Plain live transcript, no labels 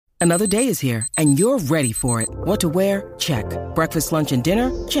Another day is here, and you're ready for it. What to wear? Check. Breakfast, lunch, and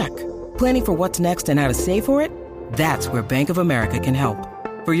dinner? Check. Planning for what's next and how to save for it? That's where Bank of America can help.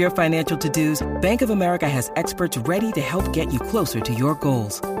 For your financial to-dos, Bank of America has experts ready to help get you closer to your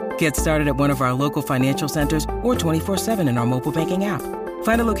goals. Get started at one of our local financial centers or 24/7 in our mobile banking app.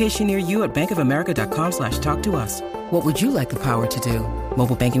 Find a location near you at bankofamerica.com/talktous. What would you like the power to do?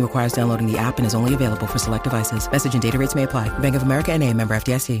 Mobile banking requires downloading the app and is only available for select devices. Message and data rates may apply. Bank of America N.A., member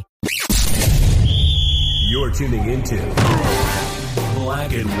FDIC. You're tuning into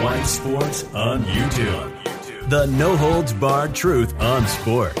Black and White Sports on YouTube. The no-holds-barred truth on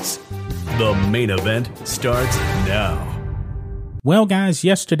sports. The main event starts now. Well, guys,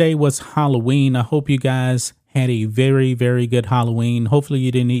 yesterday was Halloween. I hope you guys had a very, very good Halloween. Hopefully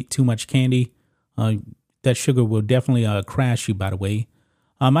you didn't eat too much candy. That sugar will definitely crash you, by the way.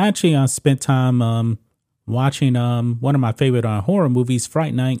 I actually spent time watching one of my favorite horror movies,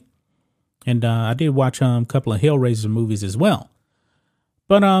 Fright Night. And I did watch a couple of Hellraiser movies as well.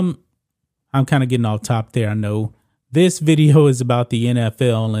 But I'm kind of getting off top there, I know. This video is about the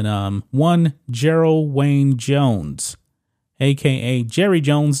NFL and one Gerald Wayne Jones, a.k.a. Jerry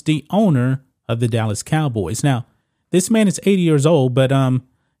Jones, the owner of the Dallas Cowboys. Now, this man is 80 years old, but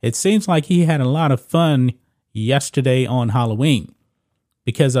it seems like he had a lot of fun yesterday on Halloween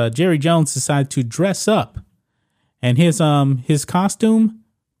because Jerry Jones decided to dress up, and his costume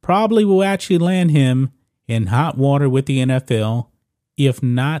probably will actually land him in hot water with the NFL, if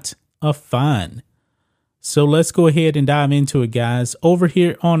not a fine. So let's go ahead and dive into it, guys. Over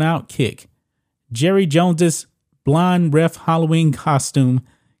here on Outkick, Jerry Jones's blind ref Halloween costume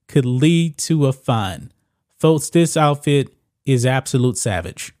could lead to a fine. Folks, this outfit is absolute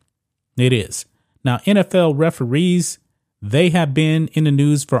savage. It is. Now, NFL referees, they have been in the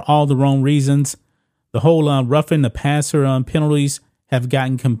news for all the wrong reasons. The whole roughing the passer penalties have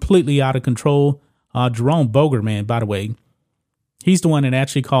gotten completely out of control. Jerome Boger, man, by the way, he's the one that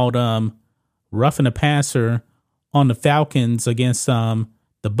actually called roughing the passer on the Falcons against the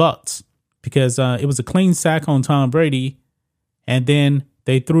Bucs because it was a clean sack on Tom Brady, and then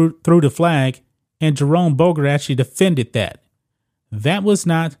they threw the flag, and Jerome Boger actually defended that. That was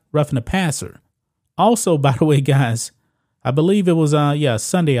not roughing the passer. Also, by the way, guys, I believe it was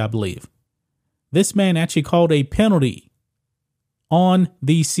Sunday, I believe. This man actually called a penalty on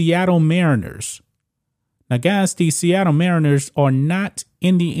the Seattle Mariners. Now, guys, the Seattle Mariners are not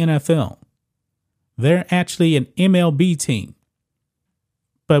in the NFL. They're actually an MLB team.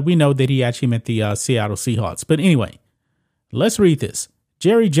 But we know that he actually meant the Seattle Seahawks. But anyway, let's read this.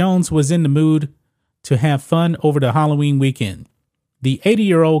 Jerry Jones was in the mood to have fun over the Halloween weekend. The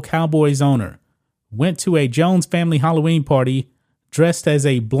 80-year-old Cowboys owner went to a Jones family Halloween party dressed as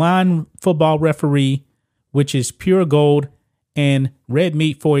a blind football referee, which is pure gold and red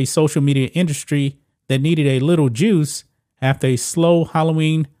meat for a social media industry that needed a little juice after a slow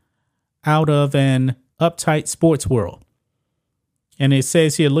Halloween out of an uptight sports world. And it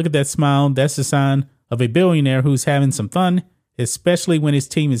says here, look at that smile. That's the sign of a billionaire who's having some fun, especially when his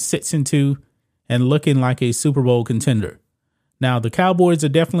team is 6-2 and looking like a Super Bowl contender. Now, the Cowboys are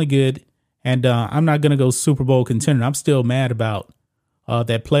definitely good, and I'm not going to go Super Bowl contender. I'm still mad about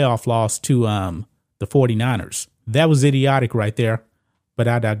that playoff loss to the 49ers. That was idiotic right there, but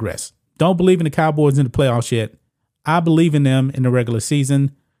I digress. Don't believe in the Cowboys in the playoffs yet. I believe in them in the regular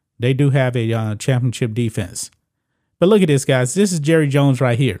season. They do have a championship defense. But look at this, guys. This is Jerry Jones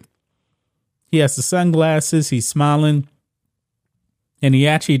right here. He has the sunglasses. He's smiling. And he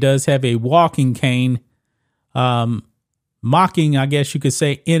actually does have a walking cane, mocking, I guess you could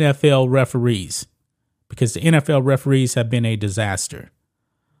say, NFL referees, because the NFL referees have been a disaster.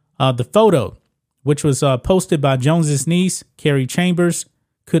 The photo, which was posted by Jones's niece, Carrie Chambers,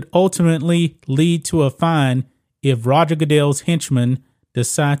 could ultimately lead to a fine if Roger Goodell's henchmen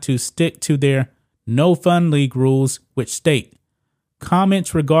decide to stick to their no fun league rules, which state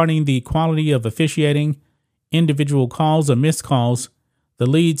comments regarding the quality of officiating, individual calls or missed calls, the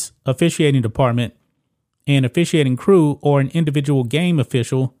league's officiating department, and officiating crew or an individual game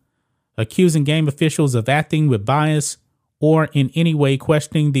official, accusing game officials of acting with bias or in any way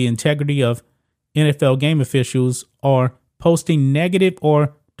questioning the integrity of NFL game officials, or posting negative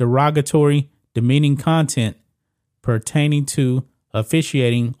or derogatory, demeaning content pertaining to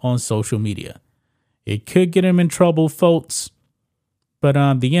officiating on social media. It could get him in trouble, folks, but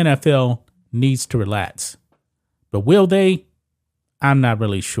the NFL needs to relax. But will they? I'm not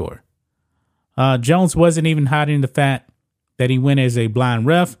really sure. Jones wasn't even hiding the fact that he went as a blind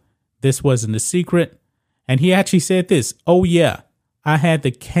ref. This wasn't a secret. And he actually said this, "Oh yeah, I had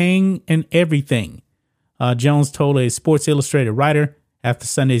the cane and everything." Jones told a Sports Illustrated writer after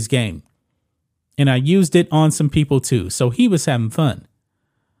Sunday's game. And I used it on some people too. So he was having fun.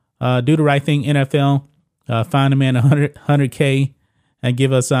 Do the right thing, NFL. Find a man 100K and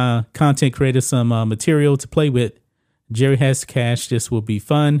give us content creators some material to play with. Jerry has the cash. This will be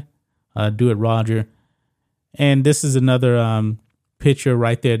fun. Do it, Roger. And this is another picture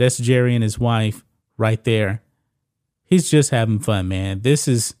right there. That's Jerry and his wife right there. He's just having fun, man. This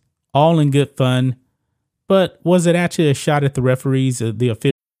is all in good fun. But was it actually a shot at the referees, the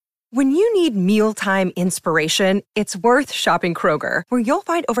officials? When you need mealtime inspiration, it's worth shopping Kroger, where you'll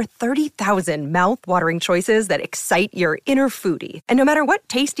find over 30,000 mouth-watering choices that excite your inner foodie. And no matter what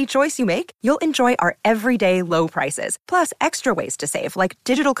tasty choice you make, you'll enjoy our everyday low prices, plus extra ways to save, like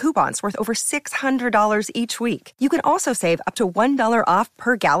digital coupons worth over $600 each week. You can also save up to $1 off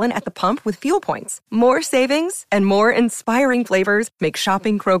per gallon at the pump with fuel points. More savings and more inspiring flavors make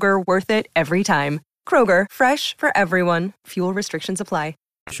shopping Kroger worth it every time. Kroger, fresh for everyone. Fuel restrictions apply.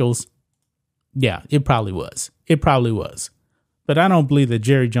 Yeah, it probably was. But I don't believe that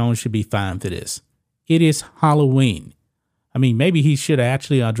Jerry Jones should be fined for this. It is Halloween. I mean, maybe he should have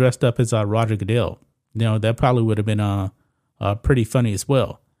actually dressed up as Roger Goodell. That probably would have been pretty funny as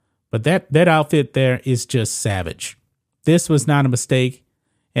well. But that outfit there is just savage. This was not a mistake.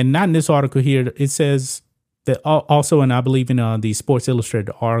 And not in this article here. It says that also, and I believe in the Sports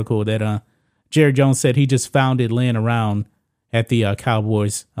Illustrated article, that Jerry Jones said he just found it laying around at the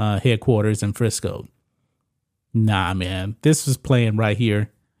Cowboys headquarters in Frisco. Nah, man, this was playing right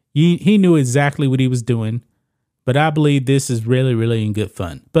here. He knew exactly what he was doing, but I believe this is really, really in good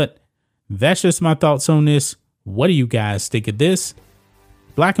fun. But that's just my thoughts on this. What do you guys think of this?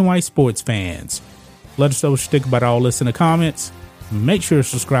 Black and white sports fans, let us know what you think about all this in the comments. Make sure to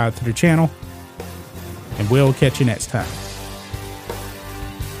subscribe to the channel, and we'll catch you next time.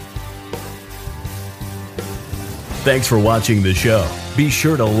 Thanks for watching the show. Be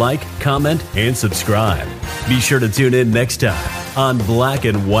sure to like, comment, and subscribe. Be sure to tune in next time on Black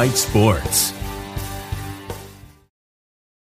and White Sports.